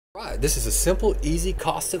Right, this is a simple, easy,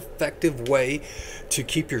 cost-effective way to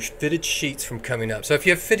keep your fitted sheets from coming up. So if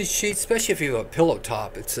you have fitted sheets, especially if you have a pillow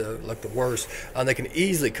top, it's like the worst. They can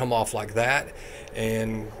easily come off like that,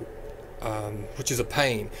 and which is a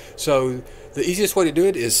pain. So the easiest way to do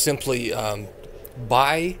it is simply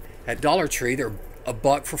buy at Dollar Tree. They're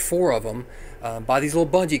 $1 for 4 of them. Buy these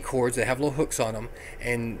little bungee cords. They have little hooks on them,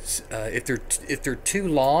 and if they're too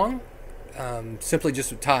long, simply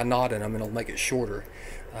just tie a knot in them and it'll make it shorter.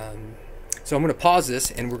 So I'm going to pause this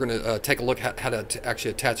and we're going to take a look at how to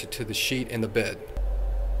actually attach it to the sheet and the bed.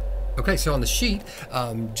 Okay, so on the sheet,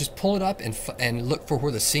 just pull it up and look for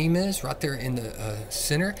where the seam is, right there in the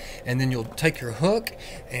center, and then you'll take your hook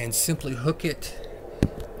and simply hook it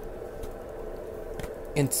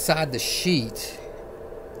inside the sheet.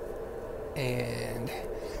 And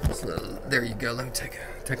so there you go. Let me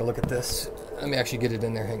take a look at this. Let me actually get it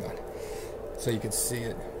in there. Hang on, so you can see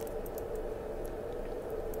it.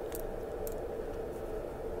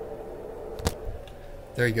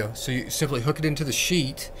 There you go. So you simply hook it into the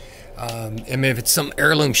sheet. And if it's some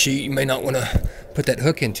heirloom sheet, you may not want to put that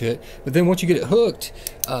hook into it. But then once you get it hooked,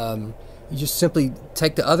 you just simply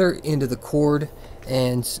take the other end of the cord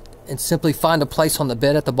and simply find a place on the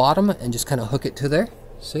bed at the bottom and just kind of hook it to there.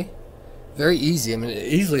 See? Very easy. I mean, it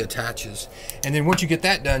easily attaches. And then once you get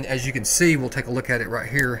that done, as you can see, we'll take a look at it right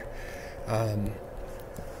here. Kind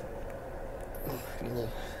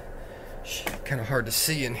of hard to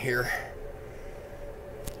see in here.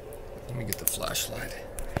 Let me get the flashlight.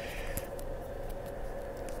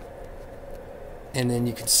 And then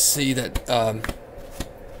you can see that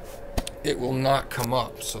it will not come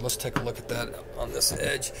up. So let's take a look at that on this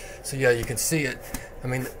edge. So yeah, you can see it. I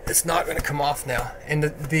mean, it's not going to come off now. And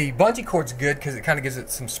the bungee cord's good because it kind of gives it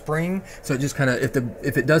some spring. So it just kind of,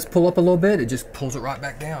 if it does pull up a little bit, it just pulls it right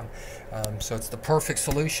back down. So it's the perfect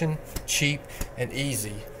solution, cheap and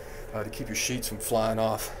easy to keep your sheets from flying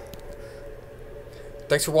off.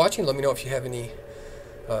 Thanks for watching. Let me know if you have any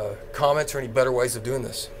comments or any better ways of doing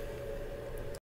this.